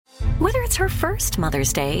Whether it's her first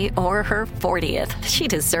Mother's Day or her 40th, she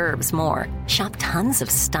deserves more. Shop tons of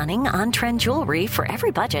stunning on-trend jewelry for every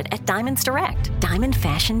budget at Diamonds Direct. Diamond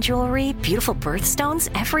fashion jewelry, beautiful birthstones,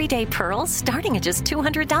 everyday pearls starting at just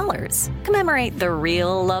 $200. Commemorate the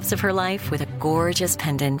real loves of her life with a gorgeous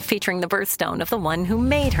pendant featuring the birthstone of the one who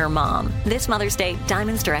made her mom. This Mother's Day,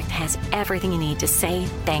 Diamonds Direct has everything you need to say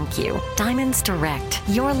thank you. Diamonds Direct.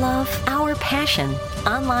 Your love, our passion.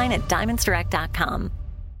 Online at diamondsdirect.com.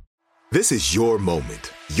 This is your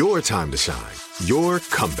moment, your time to shine, your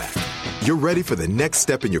comeback. You're ready for the next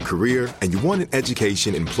step in your career, and you want an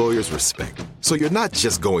education employers respect. So you're not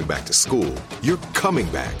just going back to school, you're coming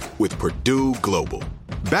back with Purdue Global.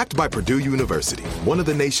 Backed by Purdue University, one of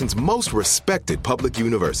the nation's most respected public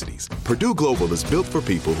universities, Purdue Global is built for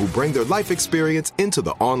people who bring their life experience into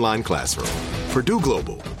the online classroom. Purdue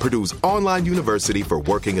Global, Purdue's online university for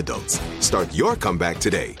working adults. Start your comeback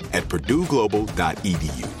today at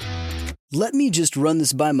purdueglobal.edu. "Let me just run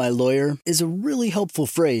this by my lawyer" is a really helpful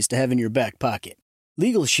phrase to have in your back pocket.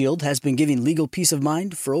 Legal Shield has been giving legal peace of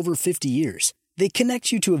mind for over 50 years. They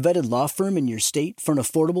connect you to a vetted law firm in your state for an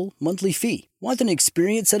affordable monthly fee. Want an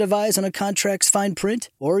experienced set of eyes on a contract's fine print?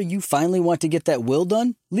 Or you finally want to get that will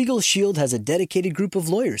done? Legal Shield has a dedicated group of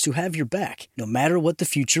lawyers who have your back, no matter what the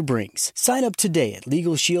future brings. Sign up today at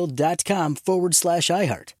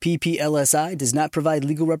LegalShield.com/iHeart. PPLSI does not provide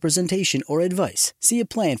legal representation or advice. See a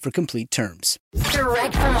plan for complete terms.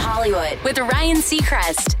 Direct from Hollywood with Ryan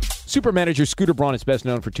Seacrest. Super manager Scooter Braun is best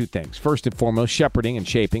known for two things. First and foremost, shepherding and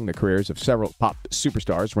shaping the careers of several pop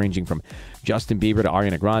superstars, ranging from Justin Bieber to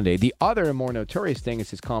Ariana Grande. The other and more notorious thing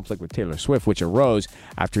is his conflict with Taylor Swift, which arose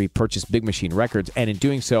after he purchased Big Machine Records, and in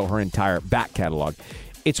doing so, her entire back catalog.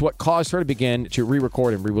 It's what caused her to begin to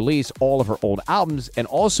re-record and re-release all of her old albums, and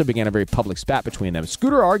also began a very public spat between them.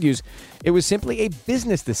 Scooter argues it was simply a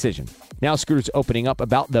business decision. Now Scooter's opening up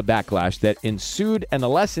about the backlash that ensued and the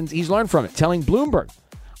lessons he's learned from it, telling Bloomberg,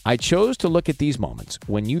 "I chose to look at these moments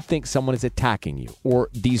when you think someone is attacking you, or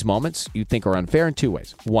these moments you think are unfair, in two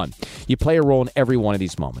ways. One, you play a role in every one of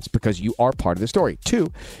these moments because you are part of the story.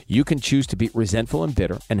 Two, you can choose to be resentful and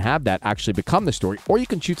bitter and have that actually become the story, or you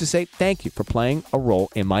can choose to say thank you for playing a role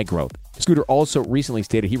in my growth." Scooter also recently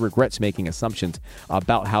stated he regrets making assumptions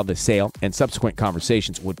about how the sale and subsequent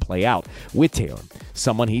conversations would play out with Taylor,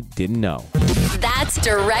 someone he didn't know. That's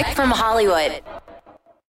Direct from Hollywood.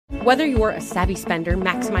 Whether you're a savvy spender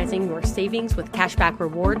maximizing your savings with cashback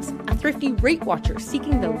rewards, a thrifty rate watcher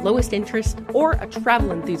seeking the lowest interest, or a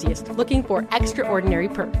travel enthusiast looking for extraordinary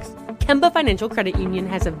perks, Kemba Financial Credit Union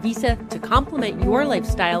has a visa to complement your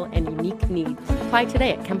lifestyle and unique needs. Apply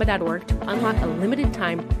today at Kemba.org to unlock a limited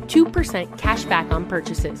time 2% cash back on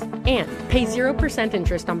purchases and pay 0%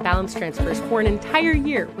 interest on balance transfers for an entire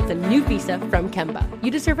year with a new visa from Kemba.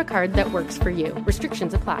 You deserve a card that works for you.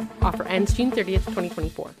 Restrictions apply. Offer ends June 30th,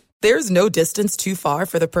 2024. There's no distance too far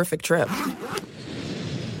for the perfect trip.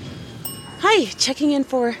 Hi, checking in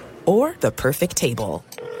for... Or the perfect table.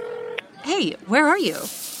 Hey, where are you?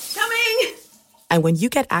 Coming! And when you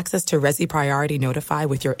get access to Resi Priority Notify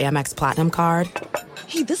with your Amex Platinum card...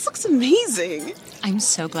 Hey, this looks amazing. I'm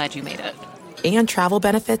so glad you made it. And travel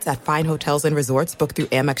benefits at fine hotels and resorts booked through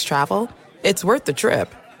Amex Travel, it's worth the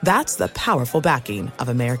trip. That's the powerful backing of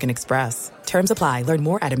American Express. Terms apply. Learn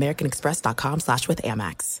more at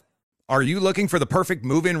americanexpress.com/withAmex. Are you looking for the perfect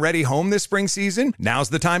move-in ready home this spring season? Now's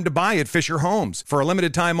the time to buy at Fisher Homes. For a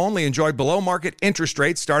limited time only, enjoy below-market interest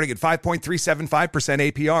rates starting at 5.375%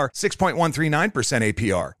 APR, 6.139%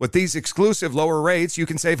 APR. With these exclusive lower rates, you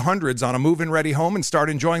can save hundreds on a move-in ready home and start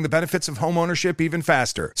enjoying the benefits of homeownership even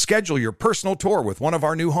faster. Schedule your personal tour with one of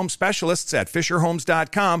our new home specialists at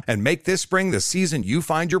FisherHomes.com and make this spring the season you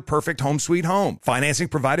find your perfect home sweet home. Financing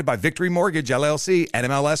provided by Victory Mortgage, LLC,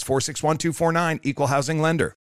 NMLS 461249, Equal Housing Lender.